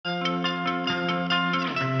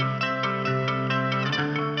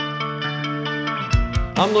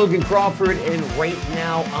I'm Logan Crawford, and right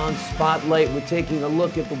now on Spotlight, we're taking a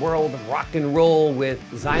look at the world of rock and roll with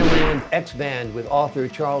Xylene X Band with author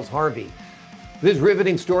Charles Harvey. This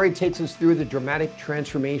riveting story takes us through the dramatic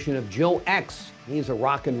transformation of Joe Ecks. He's a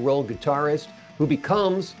rock and roll guitarist who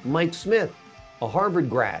becomes Mike Smith, a Harvard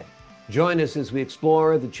grad. Join us as we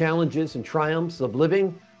explore the challenges and triumphs of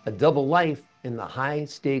living a double life in the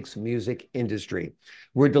high-stakes music industry.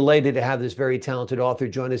 We're delighted to have this very talented author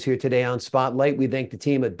join us here today on Spotlight. We thank the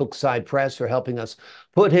team at Bookside Press for helping us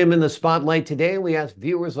put him in the spotlight today. We ask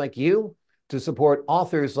viewers like you to support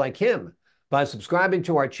authors like him by subscribing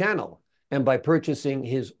to our channel and by purchasing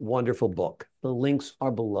his wonderful book. The links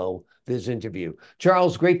are below this interview.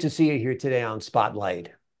 Charles, great to see you here today on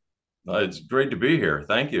Spotlight. It's great to be here.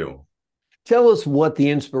 Thank you. Tell us what the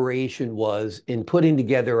inspiration was in putting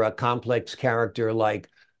together a complex character like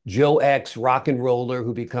Joe Ecks, rock and roller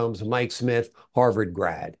who becomes Mike Smith, Harvard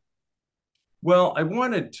grad. Well, I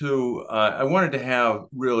wanted to have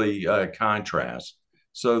really contrast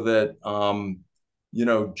so that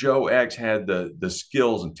Joe X had the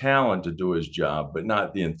skills and talent to do his job, but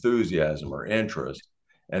not the enthusiasm or interest.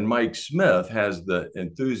 And Mike Smith has the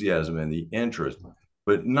enthusiasm and the interest,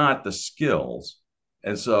 but not the skills.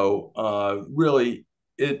 And so really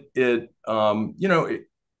it kind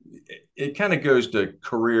of goes to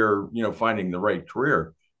career, finding the right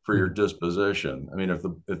career for your disposition. I mean, if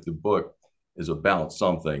the book is about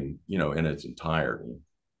something, in its entirety.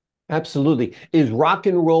 Absolutely. Is rock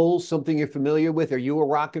and roll something you're familiar with? Are you a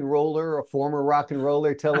rock and roller, a former rock and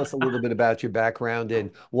roller? Tell us a little bit about your background and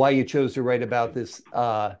why you chose to write about this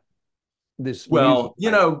Well,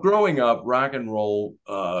 music. growing up, rock and roll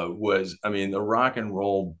the rock and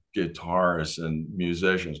roll guitarists and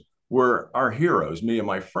musicians were our heroes, me and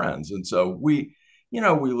my friends. And so we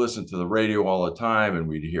listened to the radio all the time, and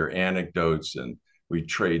we'd hear anecdotes, and we'd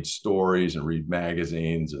trade stories and read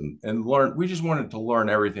magazines and learn. We just wanted to learn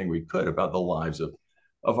everything we could about the lives of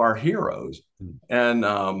our heroes. And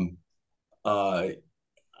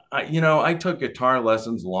I took guitar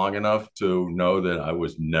lessons long enough to know that I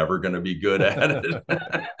was never going to be good at it.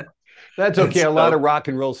 That's And okay. A lot so, of rock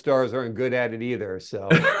and roll stars aren't good at it either. So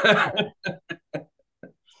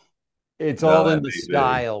it's no, all that in the may be.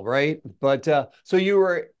 style, right? But so you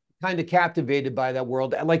were kind of captivated by that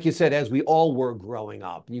world. And like you said, as we all were growing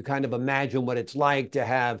up, you kind of imagine what it's like to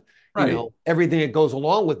have, Right. everything that goes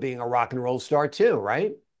along with being a rock and roll star too,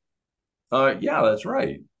 right? Yeah, that's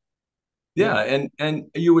right. Yeah. Yeah,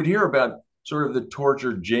 and you would hear about sort of the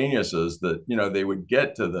tortured geniuses that they would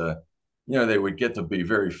get to be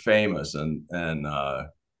very famous and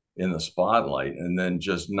in the spotlight, and then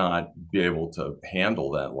just not be able to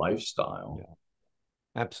handle that lifestyle.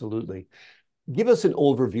 Yeah, absolutely. Give us an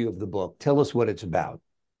overview of the book. Tell us what it's about.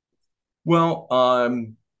 Well,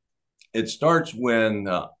 it starts when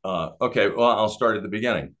okay. Well, I'll start at the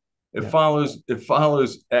beginning. Yeah. It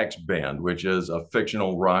follows X Band, which is a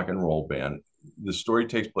fictional rock and roll band. The story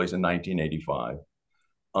takes place in 1985.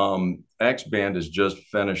 X Band is just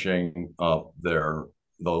finishing up the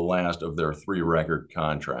last of their 3 record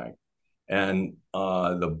contract, and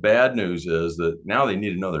the bad news is that now they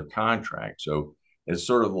need another contract. So it's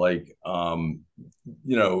sort of like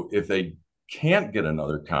if they can't get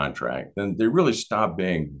another contract, then they really stop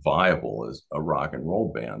being viable as a rock and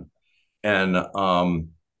roll band. And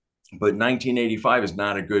but 1985 is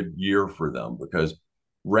not a good year for them because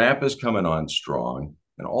rap is coming on strong,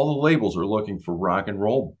 and all the labels are looking for rock and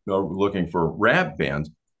roll, looking for rap bands,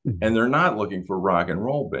 and they're not looking for rock and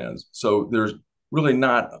roll bands. So there's really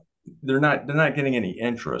not they're not getting any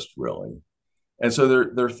interest really. And so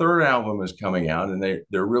their third album is coming out, and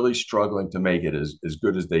they're really struggling to make it as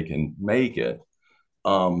good as they can make it.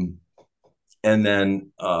 Um, and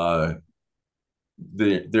then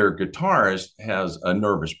their guitarist has a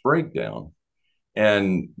nervous breakdown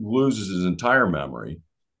and loses his entire memory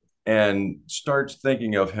and starts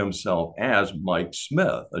thinking of himself as Mike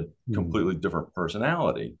Smith, a completely different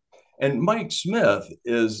personality. And Mike Smith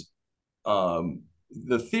is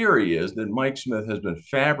the theory is that Mike Smith has been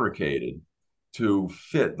fabricated to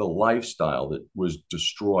fit the lifestyle that was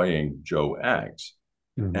destroying Joe Ecks.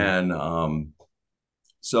 Mhm. And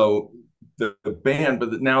so the band,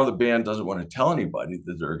 but now the band doesn't want to tell anybody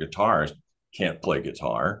that their guitarist can't play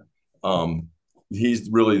guitar. He's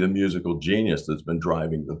really the musical genius that's been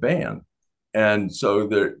driving the band. And so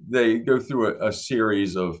they go through a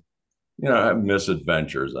series of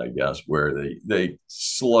misadventures, I guess, where they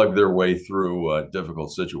slug their way through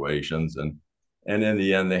difficult situations, and in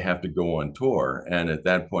the end they have to go on tour. And at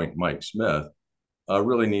that point, Mike Smith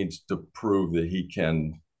really needs to prove that he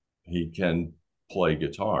can play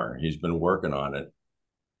guitar. He's been working on it.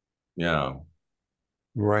 Yeah.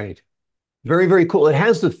 Right. Very, very cool. It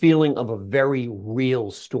has the feeling of a very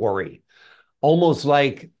real story, almost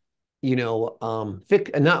like, not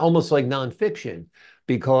almost like nonfiction,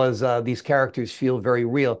 because these characters feel very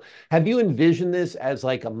real. Have you envisioned this as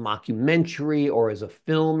like a mockumentary or as a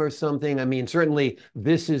film or something? I mean, certainly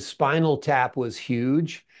This Is Spinal Tap was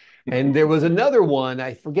huge. And there was another one,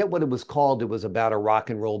 I forget what it was called. It was about a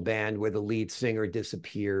rock and roll band where the lead singer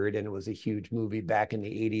disappeared, and it was a huge movie back in the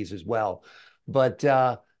 80s as well. But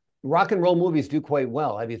rock and roll movies do quite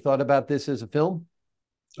well. Have you thought about this as a film?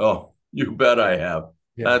 Oh, you bet I have.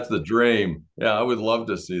 Yeah. That's the dream. Yeah, I would love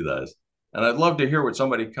to see this. And I'd love to hear what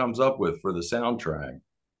somebody comes up with for the soundtrack.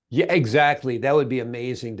 Yeah, exactly. That would be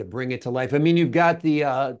amazing to bring it to life. I mean, you've got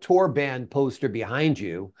the tour band poster behind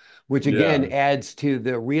you, which again Yeah, adds to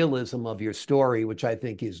the realism of your story, which I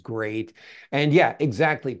think is great. And yeah,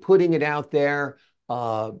 exactly. Putting it out there,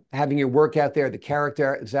 having your work out there, the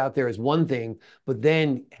character is out there is one thing, but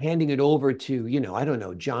then handing it over to, I don't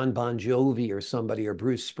know, John Bon Jovi or somebody, or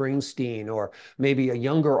Bruce Springsteen, or maybe a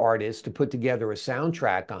younger artist to put together a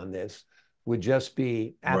soundtrack on this would just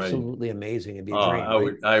be right. absolutely amazing. It'd be a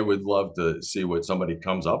dream, I right? would love to see what somebody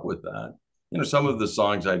comes up with that. Some of the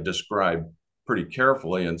songs I described pretty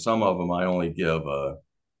carefully, and some of them I only give a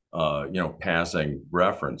passing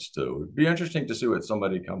reference to. It'd be interesting to see what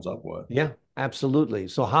somebody comes up with. Yeah, absolutely.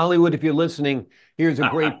 So Hollywood, if you're listening, here's a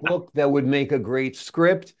great book that would make a great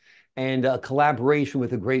script, and a collaboration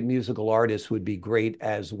with a great musical artist would be great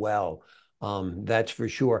as well. That's for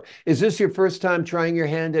sure. Is this your first time trying your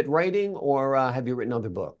hand at writing, or have you written other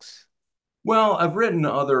books? Well, I've written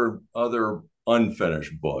other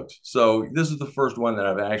unfinished books, so this is the first one that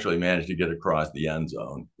I've actually managed to get across the end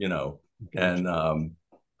zone. Gotcha. And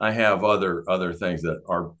I have other things that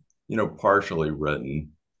are partially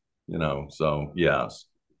written. So yes.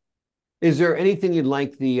 Is there anything you'd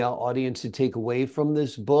like the audience to take away from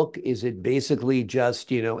this book? Is it basically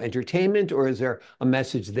just, entertainment, or is there a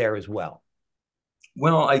message there as well?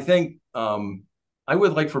 Well, I think I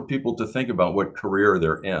would like for people to think about what career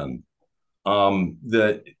they're in.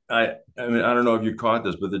 That I mean, I don't know if you caught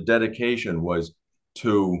this, but the dedication was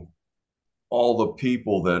to all the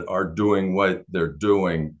people that are doing what they're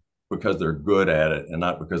doing because they're good at it and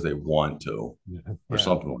not because they want to, or Yeah.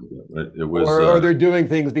 something like that. It was Or they're doing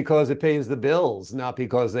things because it pays the bills, not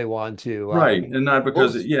because they want to. right, and not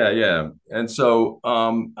because Most, yeah. And so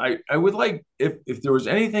I would like, if there was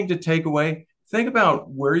anything to take away, think about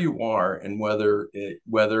where you are and whether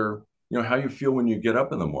how you feel when you get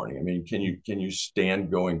up in the morning. I mean, can you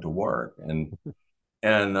stand going to work? And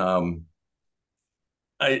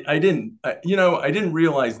I didn't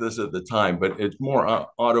realize this at the time, but it's more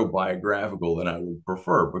autobiographical than I would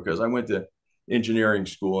prefer, because I went to engineering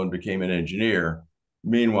school and became an engineer.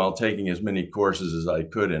 Meanwhile, taking as many courses as I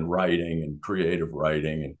could in writing and creative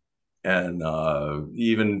writing, and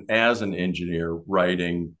even as an engineer,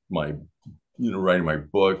 writing my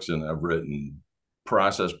books, and I've written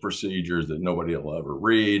process procedures that nobody will ever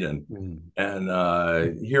read, and mm, and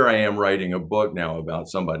here I am writing a book now about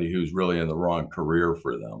somebody who's really in the wrong career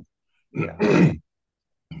for yeah. them.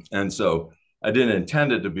 And so I didn't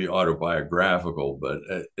intend it to be autobiographical, but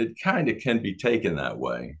it kind of can be taken that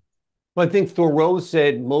way. Well, I think Thoreau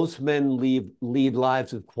said most men lead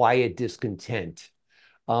lives of quiet discontent.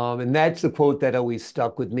 And that's the quote that always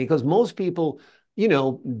stuck with me, because most people,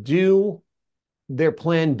 do their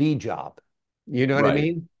plan B job. You know what I Right,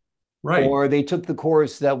 mean? right, Or they took the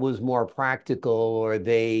course that was more practical, or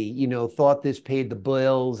they, thought this paid the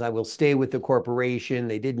bills. I will stay with the corporation.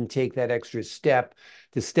 They didn't take that extra step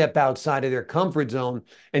to step outside of their comfort zone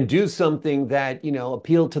and do something that,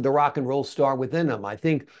 appealed to the rock and roll star within them. I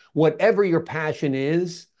think whatever your passion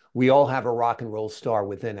is, we all have a rock and roll star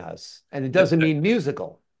within us. And it doesn't mean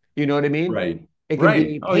musical. You know what I mean? right, It could right.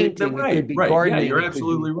 be Oh, yeah, painting, it right, could be right. Yeah, gardening, you're it could be,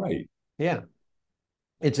 absolutely right. yeah.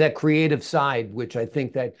 It's that creative side, which I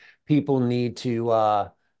think that people need to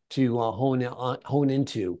hone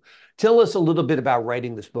into. Tell us a little bit about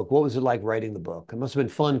writing this book. What was it like writing the book? It must have been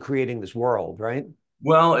fun creating this world, right?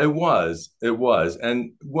 Well, it was.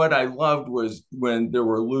 And what I loved was when there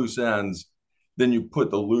were loose ends, then you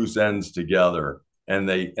put the loose ends together, and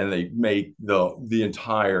they make the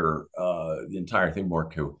entire thing more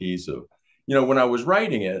cohesive. When I was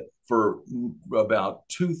writing it for about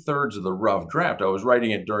 2/3 of the rough draft, I was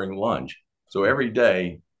writing it during lunch. So every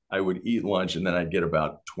day I would eat lunch, and then I'd get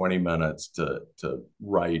about 20 minutes to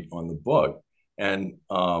write on the book. And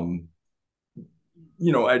I'd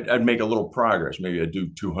make a little progress. Maybe I'd do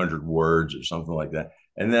 200 words or something like that.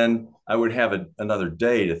 And then I would have another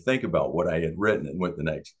day to think about what I had written and what the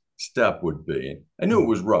next step would be. I knew it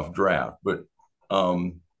was rough draft, but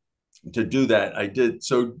um, to do that, I did.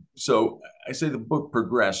 So I say the book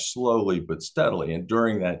progressed slowly but steadily. And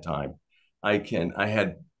during that time, I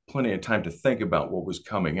had plenty of time to think about what was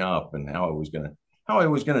coming up and how I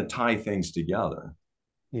was gonna tie things together.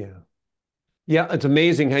 Yeah. Yeah, it's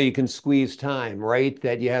amazing how you can squeeze time, right?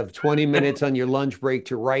 That you have 20 minutes on your lunch break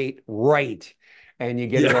to write, and you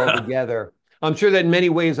get it all Yeah. together. I'm sure that in many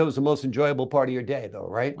ways that was the most enjoyable part of your day, though,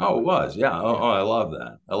 right? Oh, it was. Yeah. Yeah. I love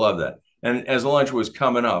that. I love that. And as lunch was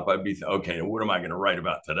coming up, I'd be, okay, what am I going to write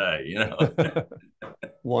about today? You know?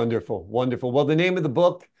 Wonderful, wonderful. Well, the name of the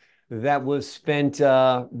book that was spent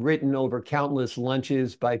written over countless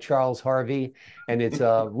lunches by Charles Harvey, and it's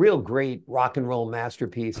a real great rock and roll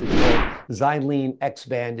masterpiece. It's called Xylene X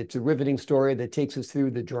Band. It's a riveting story that takes us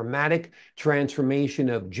through the dramatic transformation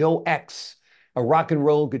of Joe Ecks, a rock and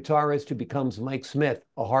roll guitarist who becomes Mike Smith,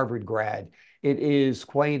 a Harvard grad. It is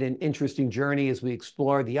quite an interesting journey as we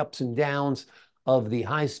explore the ups and downs of the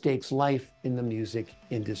high stakes life in the music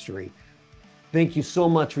industry. Thank you so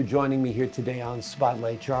much for joining me here today on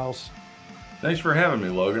Spotlight, Charles. Thanks for having me,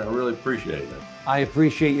 Logan. I really appreciate it. I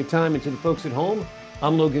appreciate your time. And to the folks at home,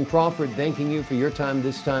 I'm Logan Crawford, thanking you for your time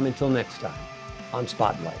this time. Until next time on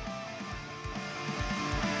Spotlight.